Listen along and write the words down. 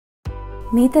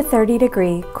Meet the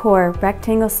 30-degree core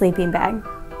rectangle sleeping bag,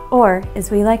 or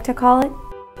as we like to call it,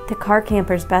 the car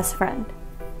camper's best friend.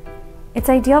 It's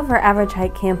ideal for average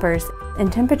height campers in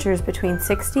temperatures between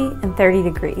 60 and 30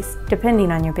 degrees, depending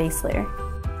on your base layer.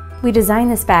 We designed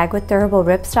this bag with durable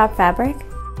ripstop fabric,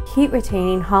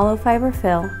 heat-retaining hollow fiber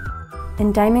fill,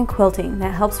 and diamond quilting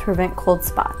that helps prevent cold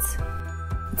spots.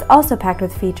 It's also packed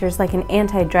with features like an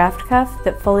anti-draft cuff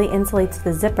that fully insulates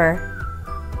the zipper,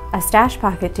 a stash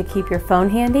pocket to keep your phone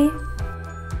handy,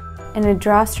 and a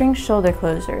drawstring shoulder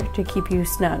closer to keep you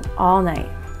snug all night.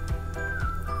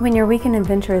 When your weekend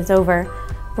adventure is over,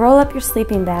 roll up your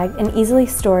sleeping bag and easily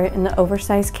store it in the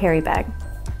oversized carry bag.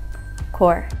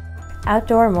 Core.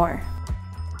 Outdoor more.